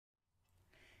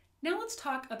Now let's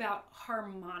talk about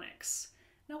harmonics.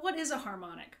 Now what is a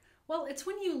harmonic? Well, it's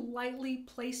when you lightly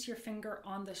place your finger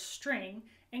on the string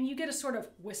and you get a sort of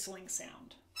whistling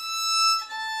sound.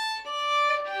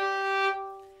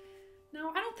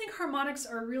 Now, I don't think harmonics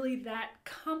are really that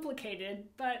complicated,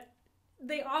 but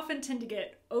they often tend to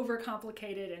get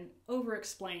overcomplicated and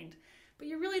over-explained. But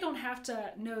you really don't have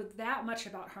to know that much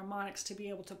about harmonics to be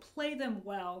able to play them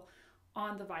well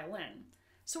on the violin.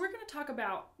 So we're going to talk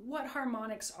about what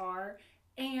harmonics are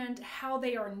and how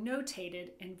they are notated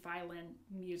in violin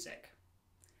music.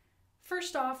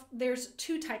 First off, there's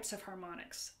two types of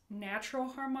harmonics: natural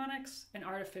harmonics and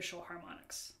artificial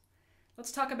harmonics.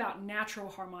 Let's talk about natural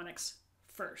harmonics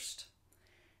first.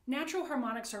 Natural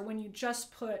harmonics are when you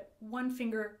just put one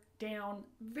finger down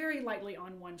very lightly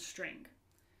on one string.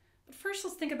 But first,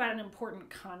 let's think about an important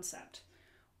concept.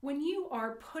 When you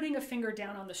are putting a finger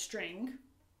down on the string,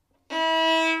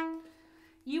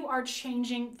 you are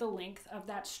changing the length of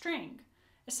that string.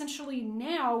 Essentially,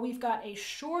 now we've got a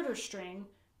shorter string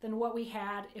than what we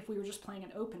had if we were just playing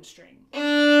an open string.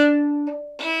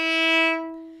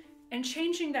 And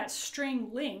changing that string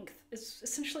length is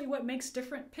essentially what makes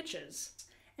different pitches.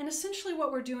 And essentially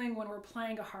what we're doing when we're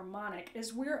playing a harmonic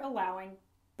is we're allowing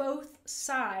both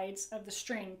sides of the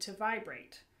string to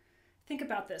vibrate. Think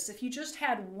about this. If you just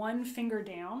had one finger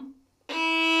down,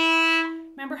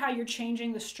 remember how you're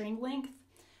changing the string length?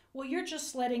 Well, you're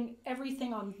just letting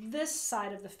everything on this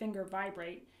side of the finger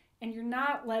vibrate, and you're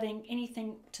not letting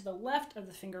anything to the left of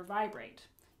the finger vibrate.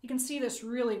 You can see this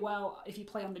really well if you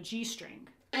play on the G string.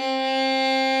 You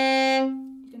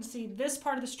can see this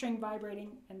part of the string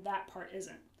vibrating and that part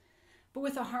isn't. But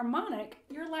with a harmonic,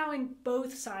 you're allowing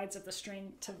both sides of the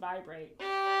string to vibrate.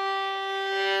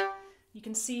 You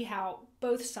can see how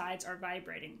both sides are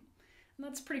vibrating. And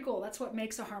that's pretty cool. That's what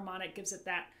makes a harmonic, gives it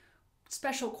that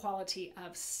special quality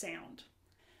of sound.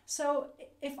 So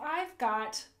if I've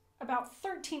got about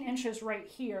 13 inches right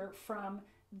here from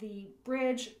the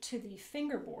bridge to the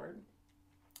fingerboard,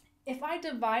 if I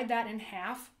divide that in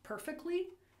half perfectly,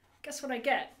 guess what I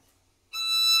get?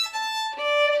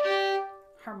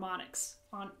 Harmonics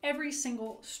on every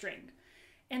single string.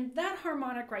 And that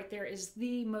harmonic right there is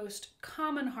the most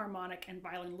common harmonic in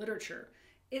violin literature.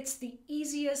 It's the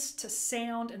easiest to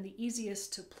sound and the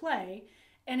easiest to play,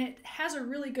 and it has a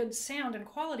really good sound and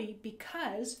quality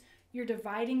because you're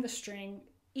dividing the string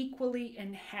equally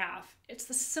in half. It's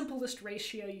the simplest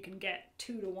ratio you can get,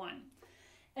 2-to-1.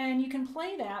 And you can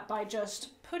play that by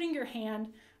just putting your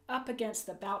hand up against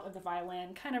the bout of the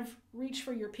violin, kind of reach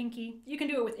for your pinky. You can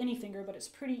do it with any finger, but it's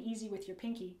pretty easy with your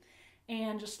pinky,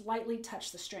 and just lightly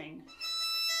touch the string.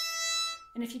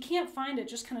 And if you can't find it,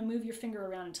 just kind of move your finger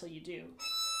around until you do.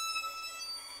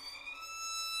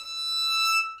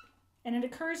 And it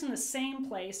occurs in the same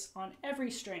place on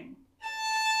every string.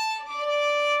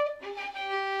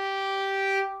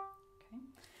 Okay.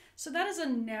 So that is a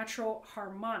natural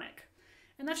harmonic.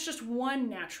 And that's just one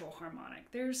natural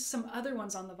harmonic. There's some other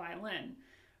ones on the violin.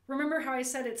 Remember how I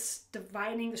said it's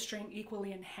dividing the string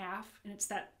equally in half, and it's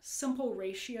that simple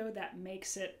ratio that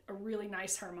makes it a really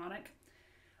nice harmonic?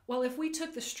 Well, if we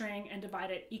took the string and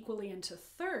divided it equally into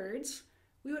thirds,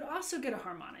 we would also get a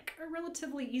harmonic, a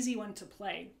relatively easy one to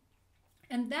play.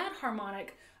 And that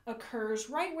harmonic occurs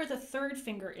right where the third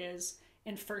finger is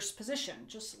in first position.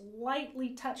 Just lightly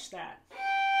touch that.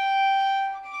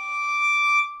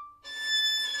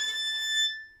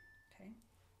 Okay.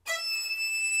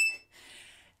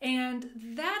 And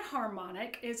that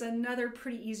harmonic is another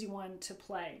pretty easy one to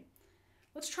play.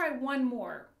 Let's try one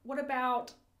more. What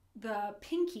about the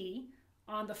pinky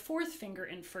on the fourth finger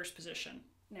in first position?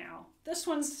 Now, this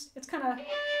one's, it's kind of...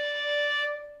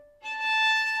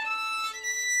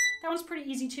 That one's pretty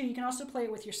easy too. You can also play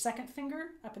it with your second finger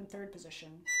up in third position.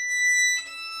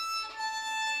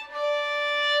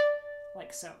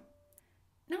 Like so.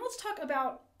 Now let's talk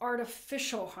about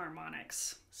artificial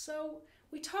harmonics. So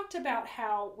we talked about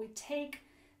how we take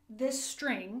this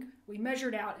string, we measure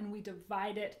it out, and we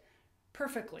divide it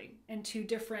perfectly into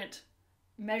different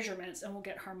measurements, and we'll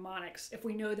get harmonics if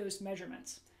we know those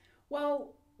measurements.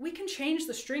 Well, we can change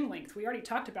the string length. We already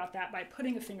talked about that by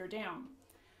putting a finger down.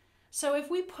 So if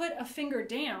we put a finger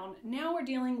down, now we're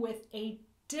dealing with a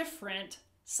different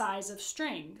size of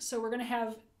string. So we're going to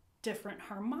have different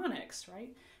harmonics,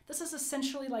 right? This is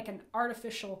essentially like an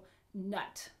artificial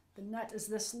nut. The nut is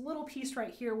this little piece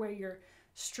right here where your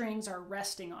strings are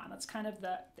resting on. That's kind of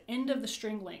the end of the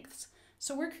string lengths.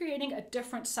 So we're creating a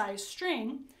different size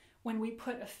string when we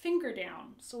put a finger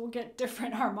down. So we'll get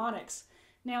different harmonics.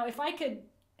 Now, if I could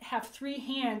have 3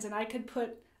 hands and I could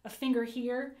put a finger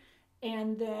here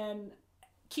and then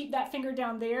keep that finger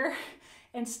down there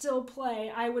and still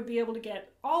play, I would be able to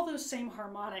get all those same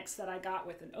harmonics that I got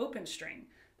with an open string,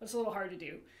 but it's a little hard to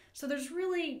do. So there's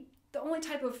really, the only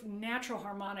type of natural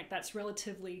harmonic that's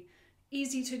relatively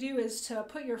easy to do is to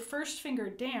put your first finger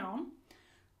down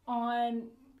on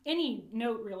any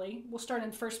note really. We'll start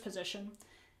in first position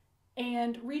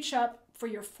and reach up for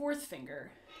your fourth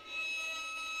finger.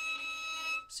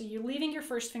 So you're leaving your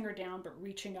first finger down but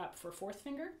reaching up for fourth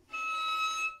finger,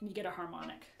 and you get a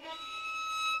harmonic.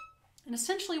 And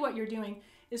essentially what you're doing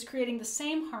is creating the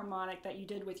same harmonic that you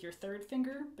did with your third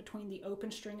finger between the open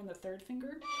string and the third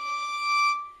finger.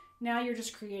 Now you're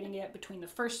just creating it between the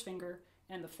first finger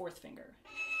and the fourth finger.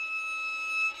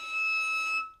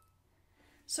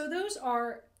 So those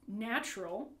are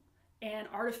natural and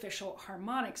artificial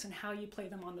harmonics and how you play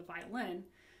them on the violin.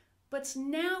 But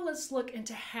now let's look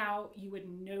into how you would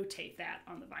notate that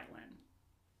on the violin.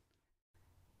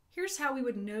 Here's how we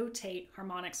would notate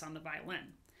harmonics on the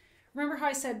violin. Remember how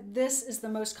I said this is the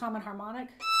most common harmonic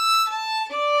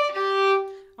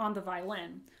on the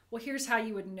violin? Well, here's how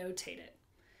you would notate it.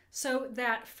 So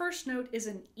that first note is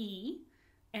an E,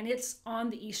 and it's on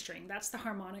the E string. That's the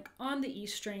harmonic on the E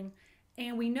string,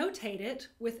 and we notate it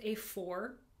with a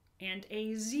 4 and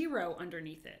a 0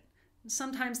 underneath it.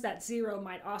 Sometimes that 0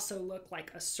 might also look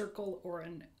like a circle or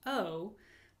an O,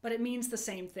 but it means the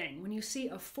same thing. When you see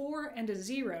a 4 and a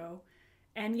 0,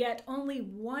 and yet only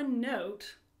one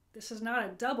note, this is not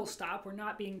a double stop. We're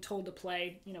not being told to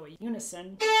play, a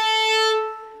unison.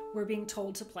 We're being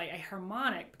told to play a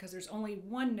harmonic because there's only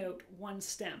one note, one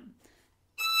stem.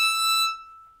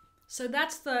 So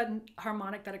that's the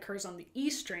harmonic that occurs on the E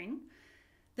string.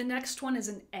 The next one is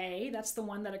an A. That's the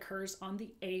one that occurs on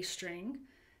the A string.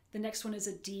 The next one is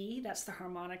a D. That's the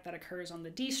harmonic that occurs on the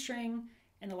D string.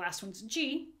 And the last one's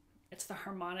G. It's the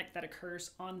harmonic that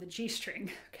occurs on the G string.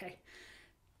 Okay.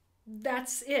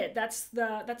 That's it. That's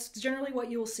generally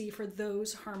what you will see for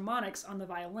those harmonics on the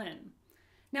violin.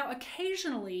 Now,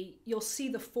 occasionally you'll see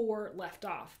the 4 left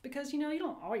off because, you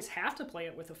don't always have to play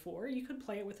it with a 4. You could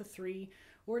play it with a 3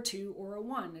 or a 2 or a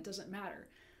 1. It doesn't matter.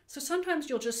 So sometimes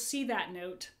you'll just see that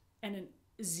note and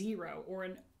a 0 or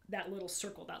that little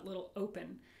circle, that little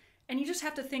open. And you just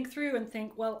have to think through and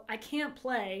think, well, I can't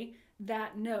play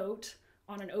that note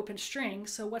on an open string,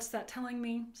 so what's that telling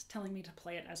me? It's telling me to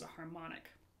play it as a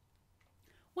harmonic.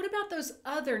 What about those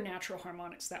other natural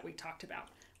harmonics that we talked about?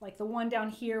 Like the one down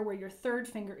here where your third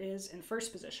finger is in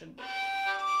first position.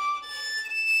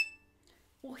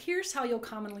 Well, here's how you'll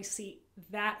commonly see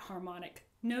that harmonic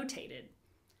notated.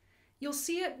 You'll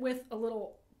see it with a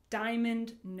little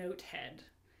diamond note head.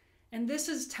 And this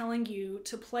is telling you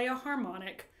to play a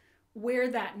harmonic where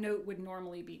that note would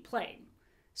normally be played.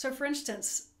 So for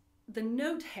instance, the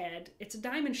note head, it's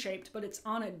diamond shaped, but it's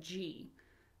on a G.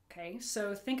 Okay,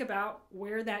 so think about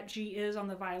where that G is on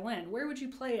the violin. Where would you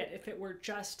play it if it were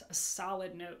just a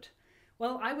solid note?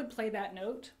 Well, I would play that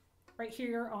note right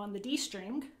here on the D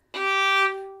string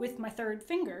with my third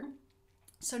finger.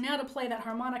 So now to play that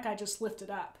harmonic, I just lift it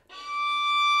up.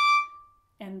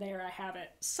 And there I have it.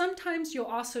 Sometimes you'll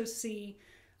also see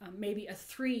maybe a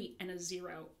 3 and a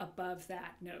 0 above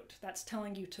that note. That's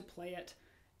telling you to play it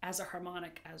as a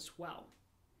harmonic as well.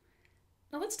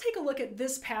 Now let's take a look at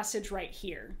this passage right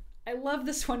here. I love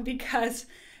this one because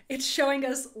it's showing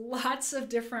us lots of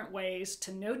different ways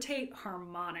to notate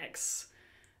harmonics.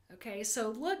 Okay, so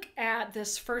look at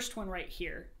this first one right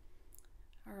here.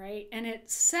 All right, and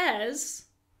it says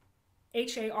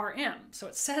H-A-R-M, so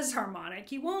it says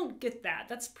harmonic. You won't get that.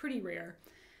 That's pretty rare.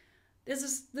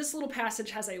 This little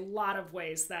passage has a lot of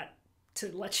ways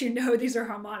to let you know these are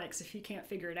harmonics if you can't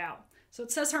figure it out. So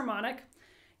it says harmonic.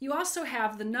 You also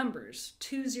have the numbers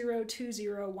 20, 20, 10,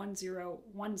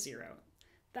 10.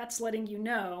 That's letting you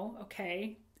know,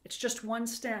 okay, it's just one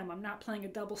stem. I'm not playing a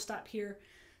double stop here,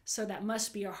 so that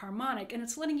must be a harmonic, and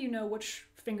it's letting you know which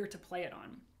finger to play it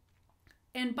on.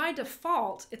 And by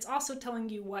default, it's also telling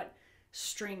you what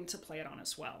string to play it on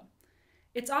as well.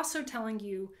 It's also telling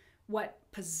you what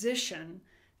position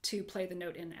to play the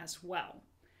note in as well.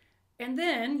 And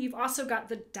then you've also got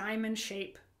the diamond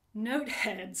shape note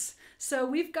heads. So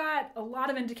we've got a lot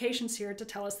of indications here to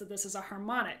tell us that this is a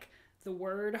harmonic. The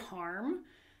word harm,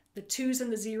 the 2s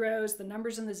and the 0s, the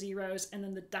numbers and the 0s, and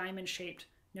then the diamond shaped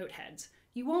note heads.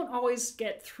 You won't always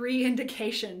get 3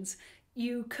 indications.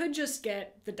 You could just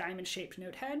get the diamond shaped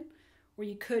note head, or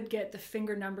you could get the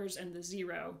finger numbers and the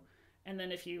 0. And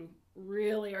then if you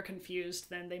really are confused,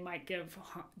 then they might give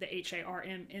the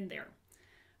H-A-R-M in there.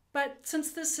 But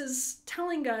since this is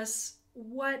telling us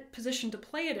what position to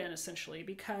play it in, essentially,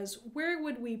 because where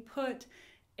would we put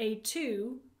a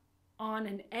 2 on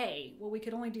an A? Well, we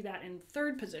could only do that in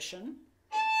third position,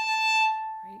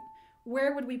 right?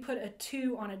 Where would we put a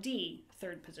 2 on a D?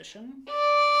 Third position.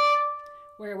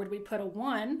 Where would we put a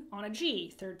 1 on a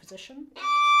G? Third position.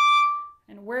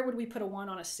 And where would we put a 1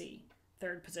 on a C?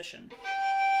 Third position.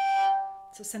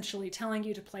 It's essentially telling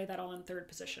you to play that all in third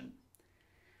position.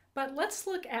 But let's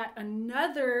look at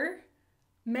another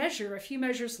measure a few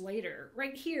measures later.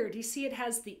 Right here, do you see it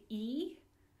has the E?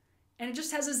 And it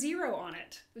just has a 0 on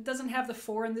it. It doesn't have the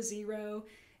 4 and the 0.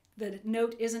 The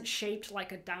note isn't shaped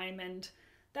like a diamond.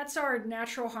 That's our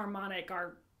natural harmonic,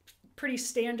 our pretty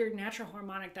standard natural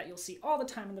harmonic that you'll see all the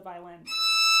time in the violin.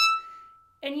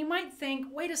 And you might think,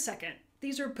 wait a second,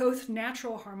 these are both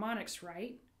natural harmonics,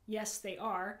 right? Yes, they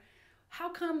are. How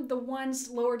come the ones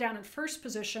lower down in first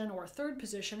position or third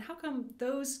position, how come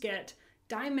those get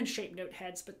diamond-shaped note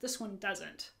heads, but this one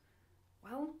doesn't?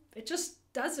 Well, it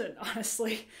just doesn't,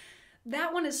 honestly.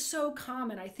 That one is so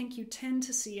common, I think you tend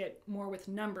to see it more with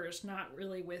numbers, not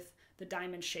really with the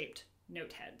diamond-shaped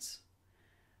note heads.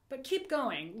 But keep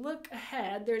going. Look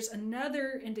ahead. There's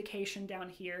another indication down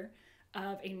here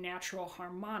of a natural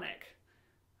harmonic.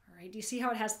 All right, do you see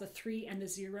how it has the 3 and the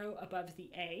 0 above the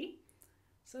A?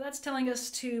 So that's telling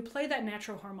us to play that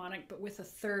natural harmonic, but with a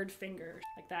third finger,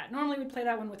 like that. Normally we'd play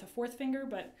that one with a fourth finger,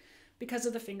 but because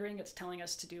of the fingering, it's telling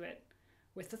us to do it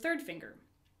with the third finger.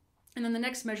 And then the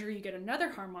next measure, you get another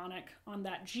harmonic on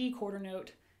that G quarter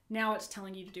note. Now it's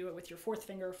telling you to do it with your fourth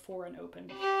finger, 4 and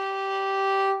open.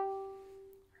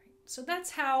 So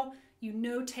that's how you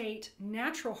notate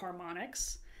natural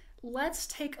harmonics. Let's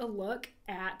take a look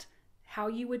at how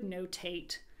you would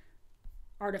notate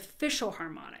artificial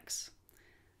harmonics.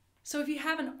 So if you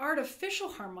have an artificial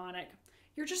harmonic,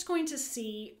 you're just going to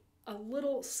see a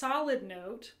little solid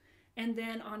note, and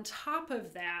then on top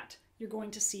of that, you're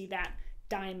going to see that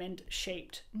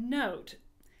diamond-shaped note.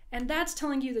 And that's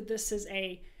telling you that this is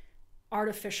a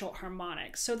artificial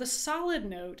harmonic. So the solid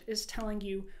note is telling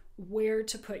you where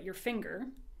to put your finger,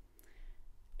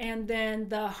 and then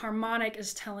the harmonic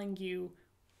is telling you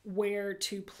where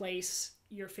to place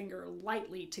your finger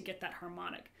lightly to get that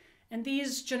harmonic. And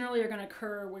these generally are going to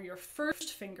occur where your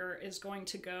first finger is going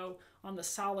to go on the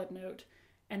solid note,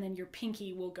 and then your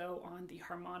pinky will go on the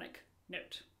harmonic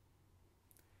note.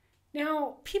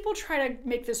 Now, people try to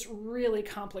make this really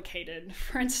complicated.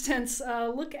 For instance,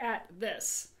 look at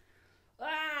this.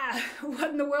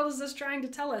 What in the world is this trying to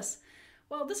tell us?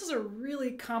 Well, this is a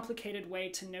really complicated way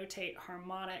to notate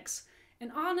harmonics.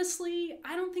 And honestly,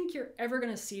 I don't think you're ever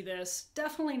going to see this,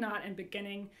 definitely not in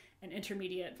beginning and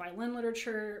intermediate violin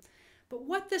literature. But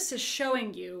what this is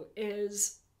showing you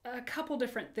is a couple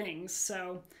different things.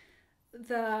 So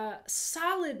the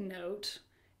solid note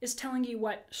is telling you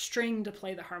what string to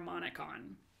play the harmonic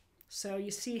on. So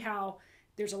you see how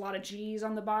there's a lot of G's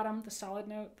on the bottom, the solid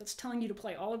note. That's telling you to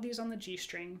play all of these on the G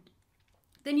string.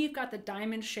 Then you've got the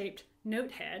diamond-shaped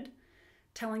note head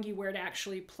telling you where to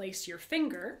actually place your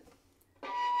finger.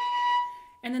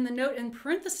 And then the note in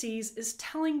parentheses is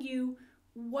telling you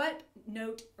what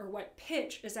note or what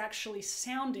pitch is actually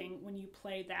sounding when you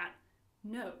play that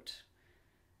note.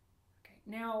 Okay,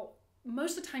 now,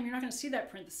 most of the time you're not going to see that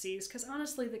parentheses because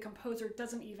honestly the composer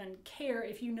doesn't even care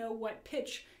if you know what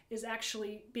pitch is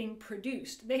actually being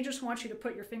produced. They just want you to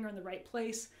put your finger in the right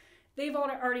place. They've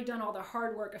already done all the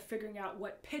hard work of figuring out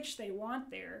what pitch they want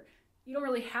there. You don't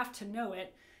really have to know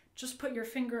it. Just put your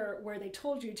finger where they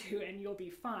told you to and you'll be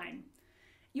fine.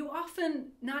 You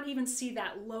often not even see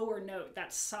that lower note,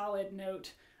 that solid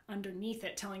note underneath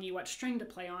it telling you what string to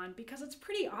play on because it's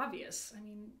pretty obvious. I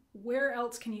mean, where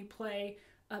else can you play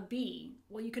a B?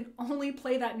 Well, you can only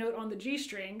play that note on the G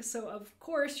string, so of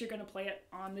course you're going to play it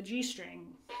on the G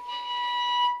string.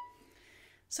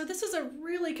 So this is a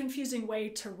really confusing way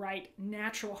to write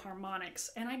natural harmonics,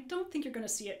 and I don't think you're going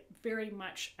to see it very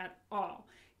much at all.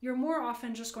 You're more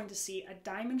often just going to see a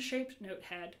diamond-shaped note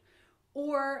head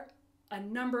or a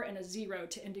number and a 0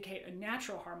 to indicate a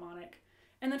natural harmonic.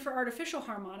 And then for artificial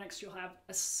harmonics, you'll have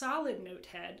a solid note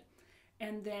head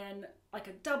and then like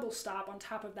a double stop on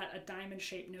top of that, a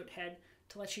diamond-shaped note head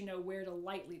to let you know where to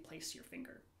lightly place your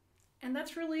finger. And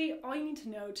that's really all you need to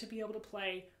know to be able to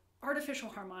play artificial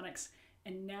harmonics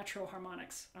and natural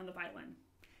harmonics on the violin.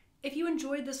 If you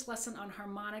enjoyed this lesson on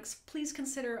harmonics, please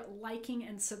consider liking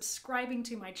and subscribing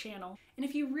to my channel. And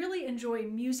if you really enjoy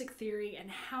music theory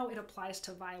and how it applies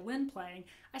to violin playing,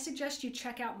 I suggest you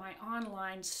check out my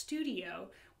online studio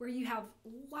where you have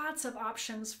lots of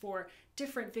options for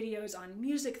different videos on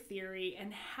music theory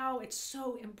and how it's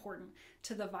so important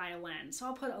to the violin. So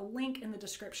I'll put a link in the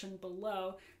description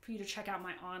below for you to check out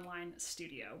my online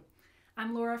studio.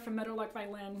 I'm Laura from Meadowlark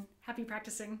Violin. Happy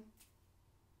practicing.